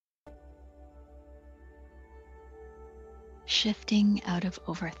shifting out of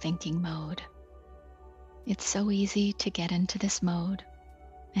overthinking mode. It's so easy to get into this mode,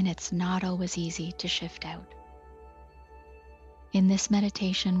 and it's not always easy to shift out. In this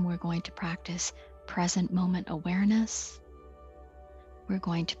meditation, we're going to practice present moment awareness. We're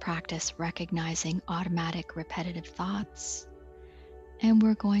going to practice recognizing automatic repetitive thoughts. And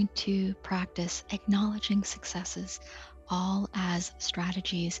we're going to practice acknowledging successes, all as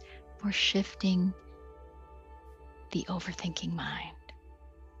strategies for shifting the overthinking mind.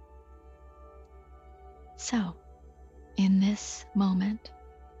 So, in this moment,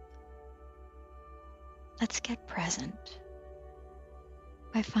 let's get present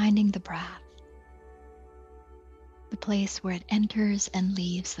by finding the breath, the place where it enters and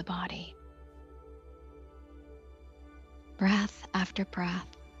leaves the body. Breath after breath,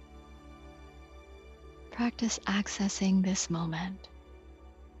 practice accessing this moment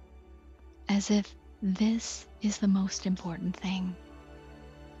as if this is the most important thing.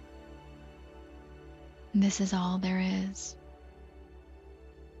 This is all there is.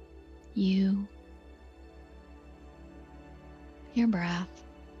 You, your breath,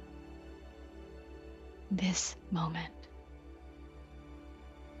 this moment.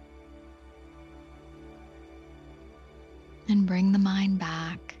 And bring the mind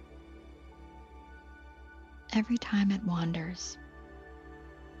back every time it wanders.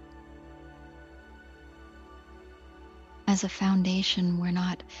 As a foundation, we're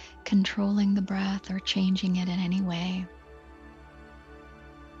not controlling the breath or changing it in any way.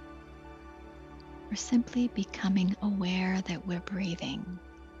 We're simply becoming aware that we're breathing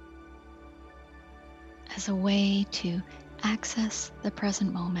as a way to access the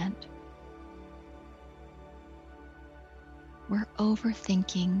present moment. Where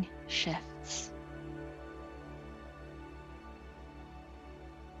overthinking shifts.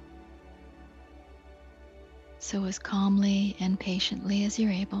 So as calmly and patiently as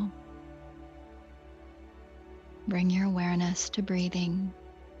you're able, bring your awareness to breathing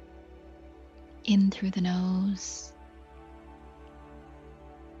in through the nose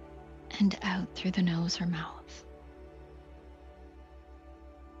and out through the nose or mouth.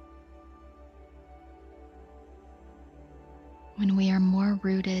 When we are more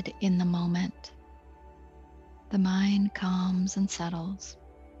rooted in the moment, the mind calms and settles.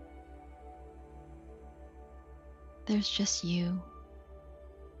 There's just you,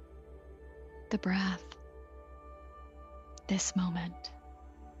 the breath, this moment.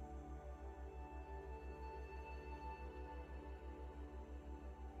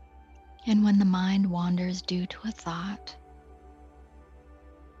 And when the mind wanders due to a thought,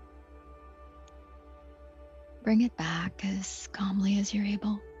 bring it back as calmly as you're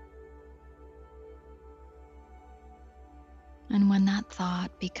able. And when that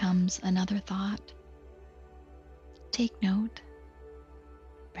thought becomes another thought, take note,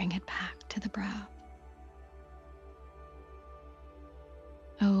 bring it back to the breath.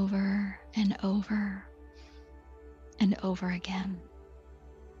 Over and over and over again.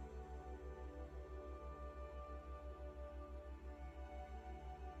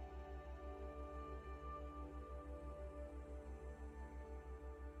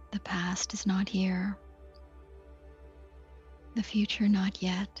 The past is not here. The future not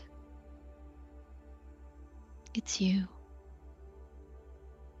yet. It's you,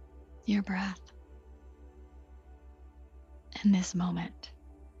 your breath, and this moment.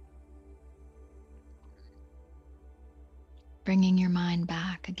 Bringing your mind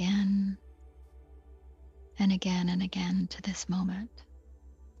back again and again and again to this moment.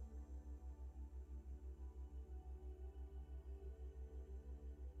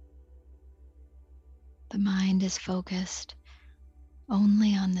 The mind is focused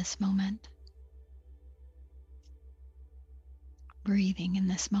only on this moment, breathing in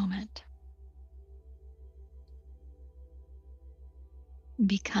this moment,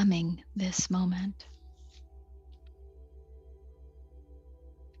 becoming this moment.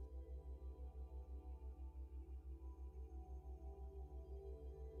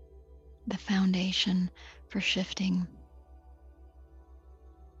 The foundation for shifting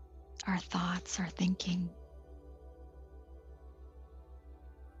our thoughts, our thinking,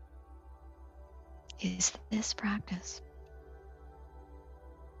 is this practice.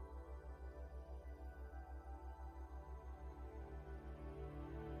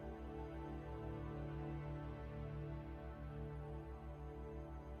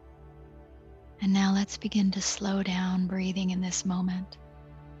 And now let's begin to slow down breathing in this moment.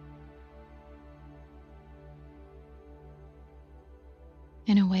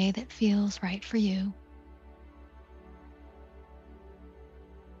 In a way that feels right for you.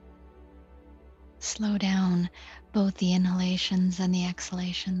 Slow down both the inhalations and the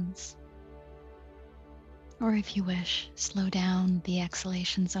exhalations. Or if you wish, slow down the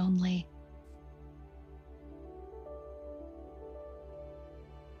exhalations only.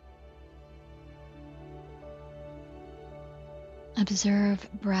 Observe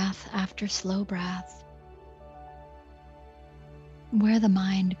breath after slow breath, where the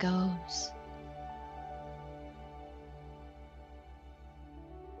mind goes.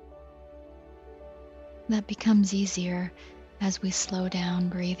 That becomes easier as we slow down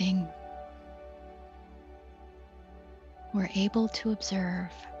breathing. We're able to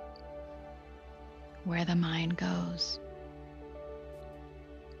observe where the mind goes.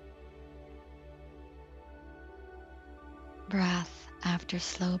 Breath after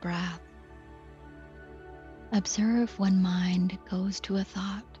slow breath. Observe when mind goes to a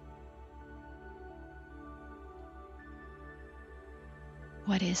thought.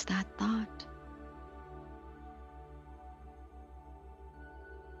 What is that thought?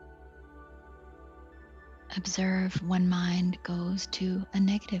 Observe when mind goes to a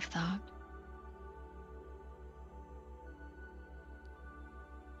negative thought.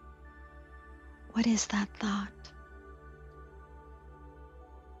 What is that thought?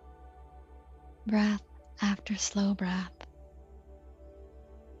 Breath after slow breath.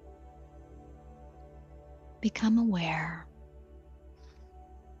 Become aware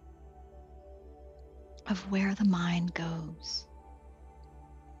of where the mind goes.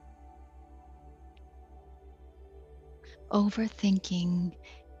 Overthinking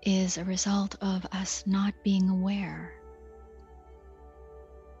is a result of us not being aware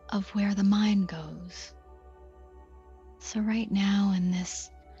of where the mind goes. So right now, in this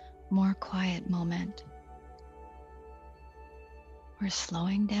more quiet moment, we're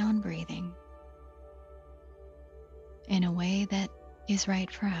slowing down breathing in a way that is right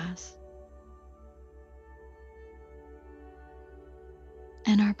for us.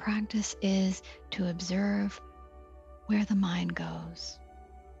 And our practice is to observe where the mind goes.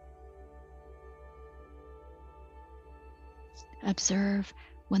 Observe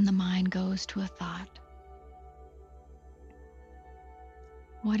when the mind goes to a thought.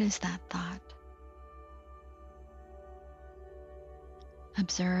 What is that thought?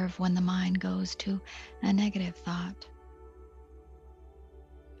 Observe when the mind goes to a negative thought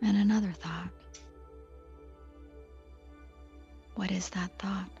and another thought. What is that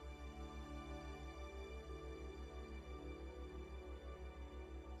thought?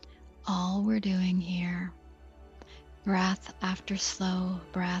 All we're doing here, breath after slow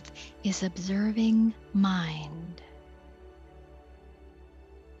breath, is observing mind,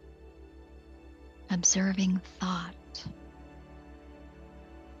 observing thought,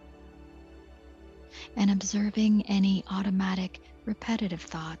 and observing any automatic repetitive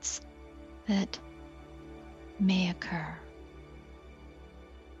thoughts that may occur.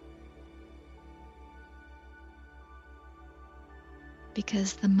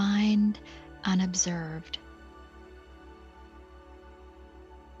 Because the mind, unobserved,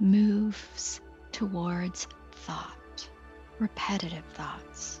 moves towards thought, repetitive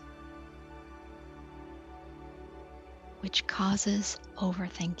thoughts, which causes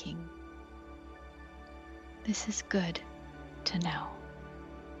overthinking. This is good to know.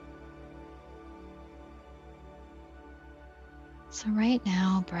 So right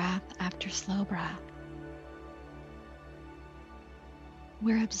now, breath after slow breath,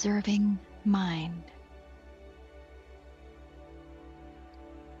 we're observing mind.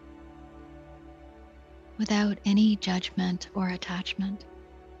 Without any judgment or attachment.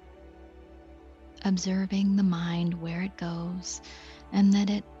 Observing the mind where it goes, and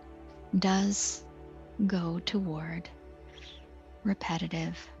that it does go toward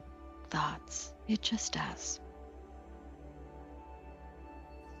repetitive thoughts. It just does.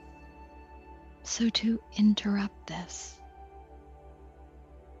 So to interrupt this,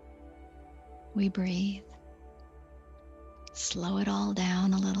 we breathe, slow it all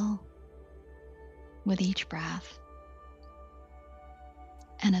down a little with each breath,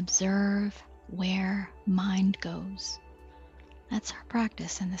 and observe where mind goes. That's our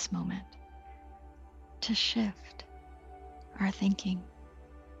practice in this moment, to shift our thinking.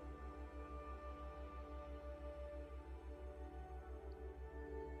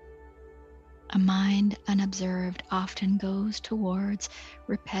 A mind unobserved often goes towards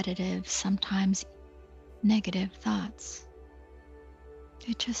repetitive, sometimes negative thoughts.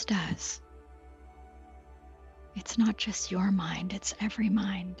 It just does. It's not just your mind, it's every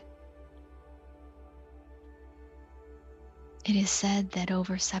mind. It is said that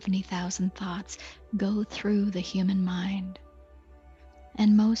over 70,000 thoughts go through the human mind.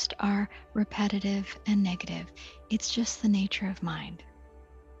 and most are repetitive and negative. It's just the nature of mind,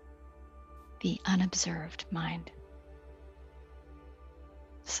 the unobserved mind.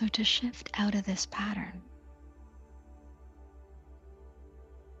 So to shift out of this pattern,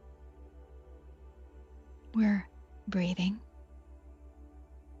 we're breathing,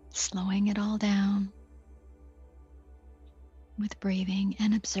 slowing it all down with breathing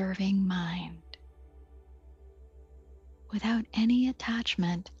and observing mind without any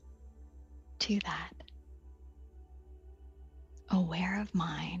attachment to that. Aware of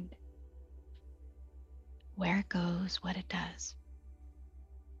mind, where it goes, what it does.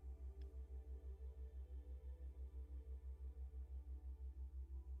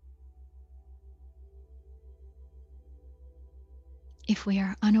 If we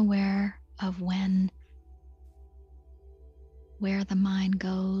are unaware of where the mind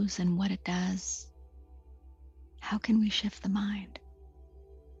goes and what it does, how can we shift the mind?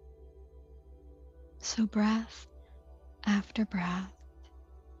 So breath after breath,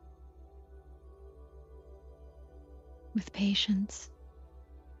 with patience,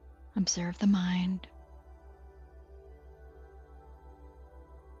 observe the mind.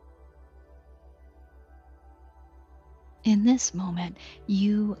 In this moment,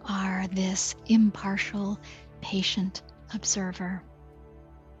 you are this impartial, patient observer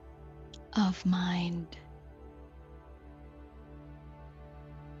of mind.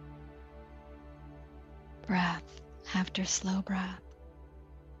 Breath after slow breath.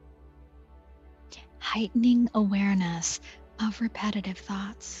 Heightening awareness of repetitive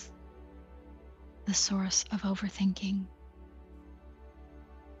thoughts, the source of overthinking.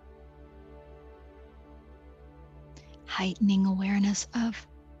 Heightening awareness of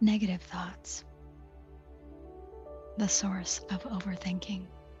negative thoughts, the source of overthinking.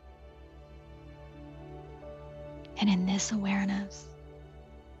 And in this awareness,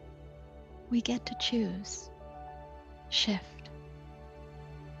 we get to choose, shift.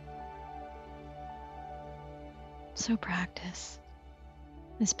 So practice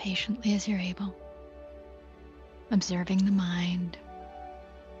as patiently as you're able, observing the mind,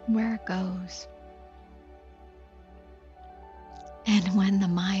 where it goes. And when the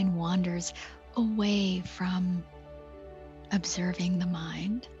mind wanders away from observing the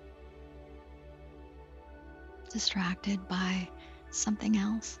mind, distracted by something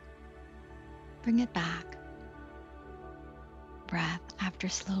else, bring it back. Breath after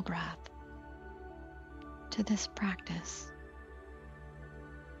slow breath to this practice.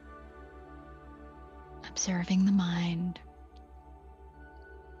 Observing the mind,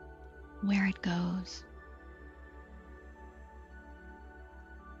 where it goes.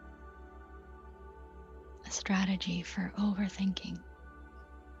 A strategy for overthinking.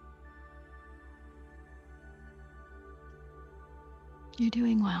 You're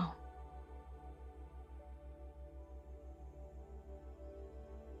doing well.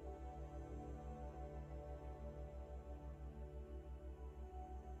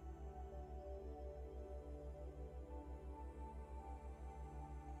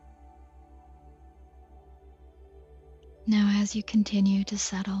 Now, as you continue to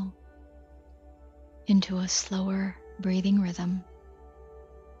settle into a slower breathing rhythm,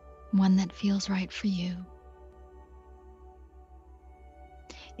 one that feels right for you,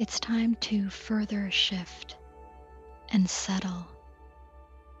 it's time to further shift and settle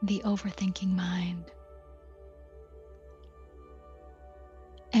the overthinking mind.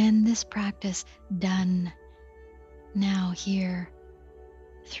 And this practice done now here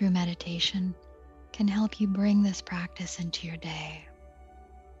through meditation can help you bring this practice into your day.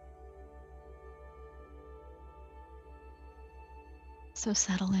 So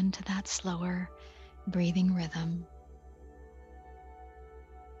settle into that slower breathing rhythm.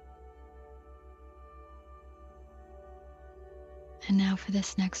 And now for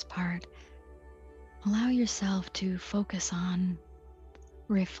this next part, allow yourself to focus on,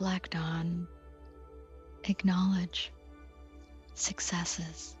 reflect on, acknowledge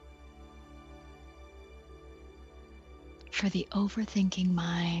successes. For the overthinking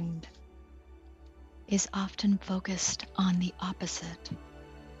mind is often focused on the opposite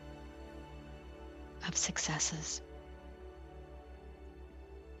of successes.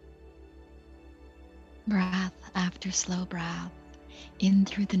 Breath after slow breath, in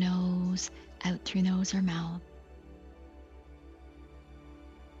through the nose, out through nose or mouth.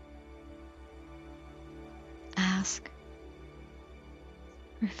 Ask,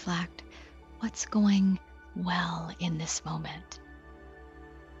 reflect, what's going well in this moment?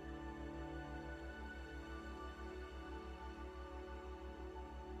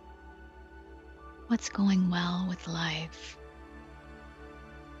 What's going well with life?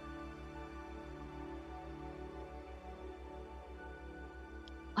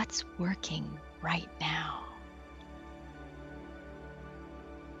 what's working right now.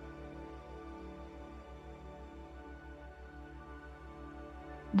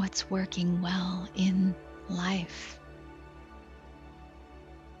 What's working well in life.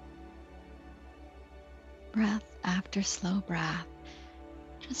 Breath after slow breath,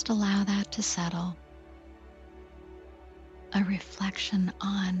 just allow that to settle. A reflection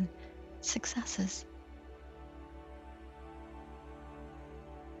on successes.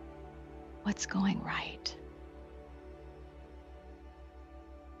 What's going right?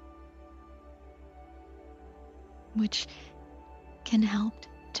 Which can help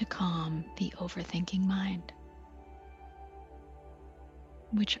to calm the overthinking mind,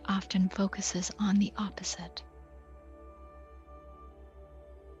 which often focuses on the opposite.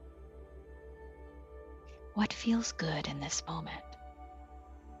 What feels good in this moment?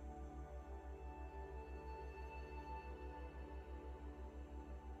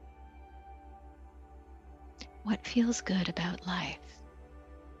 What feels good about life?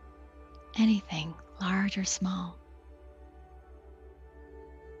 Anything, large or small.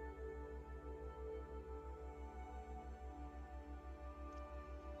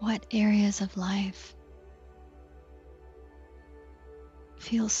 What areas of life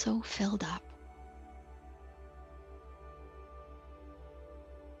feel so filled up?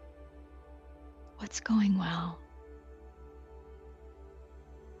 What's going well?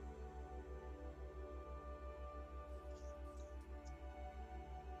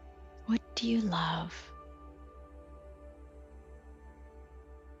 What do you love?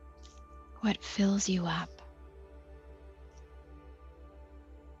 What fills you up?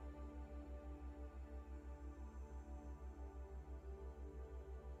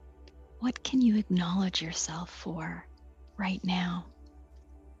 What can you acknowledge yourself for right now?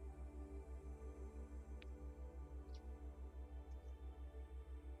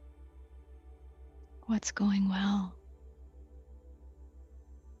 What's going well?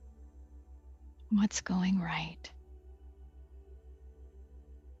 What's going right?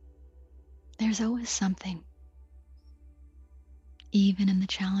 There's always something, even in the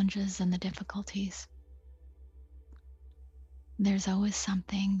challenges and the difficulties. There's always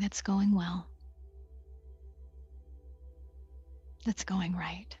something that's going well, that's going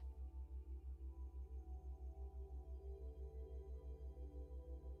right.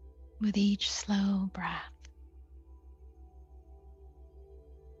 With each slow breath,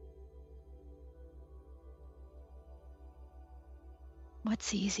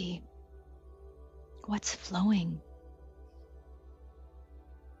 what's easy? What's flowing?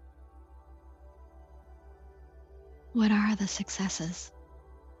 What are the successes?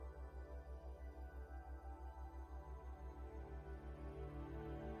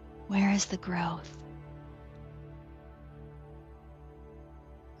 Where is the growth?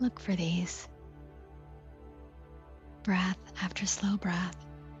 Look for these. Breath after slow breath.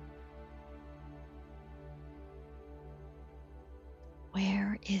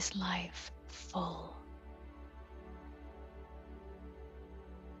 Where is life full?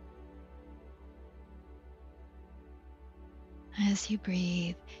 As you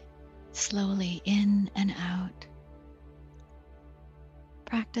breathe slowly in and out,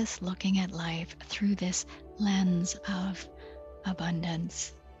 practice looking at life through this lens of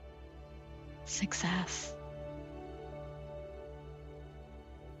abundance, success.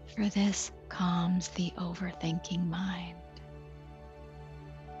 For this calms the overthinking mind.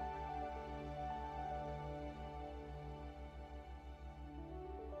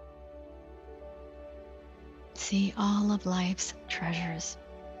 See all of life's treasures,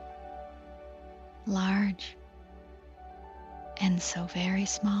 large and so very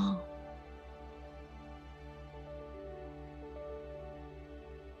small.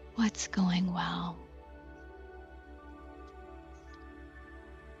 What's going well?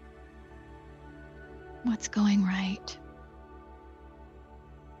 What's going right?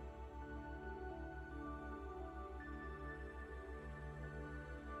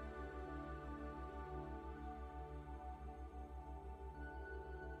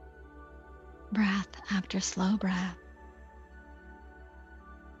 Breath after slow breath.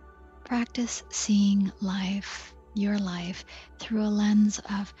 Practice seeing life, your life, through a lens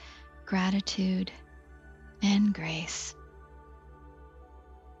of gratitude and grace.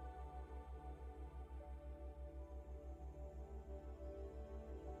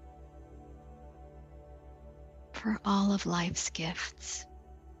 For all of life's gifts.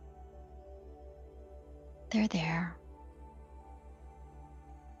 They're there.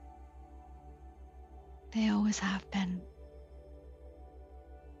 They always have been.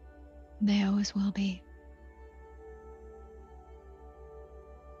 They always will be.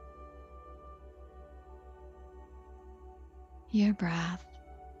 your breath,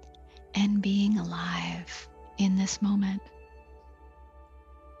 and being alive in this moment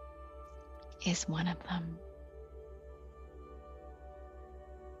is one of them.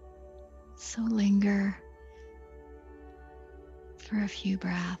 So linger for a few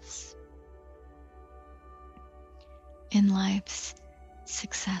breaths in life's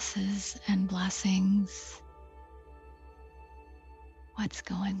successes and blessings. What's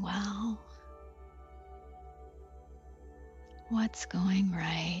going well? What's going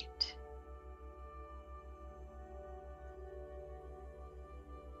right?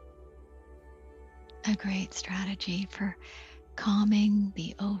 A great strategy for calming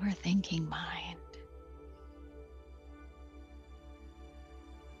the overthinking mind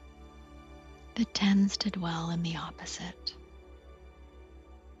that tends to dwell in the opposite.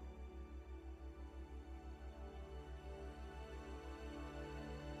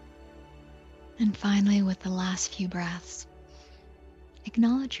 And finally, with the last few breaths,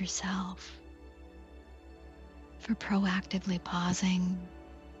 acknowledge yourself for proactively pausing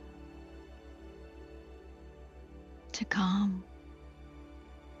to calm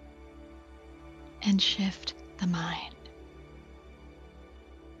and shift the mind.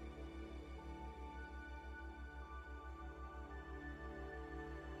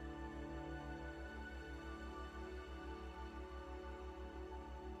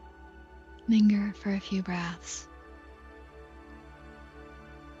 Linger for a few breaths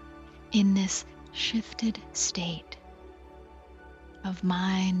in this shifted state of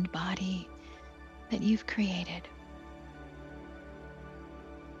mind, body that you've created.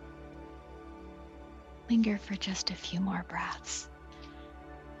 Linger for just a few more breaths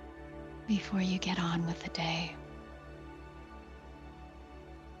before you get on with the day.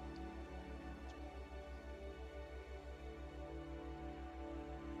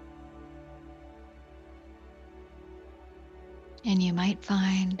 And you might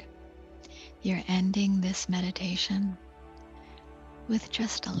find you're ending this meditation with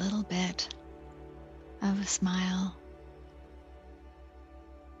just a little bit of a smile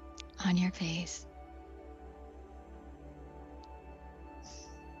on your face.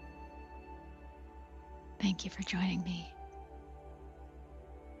 Thank you for joining me.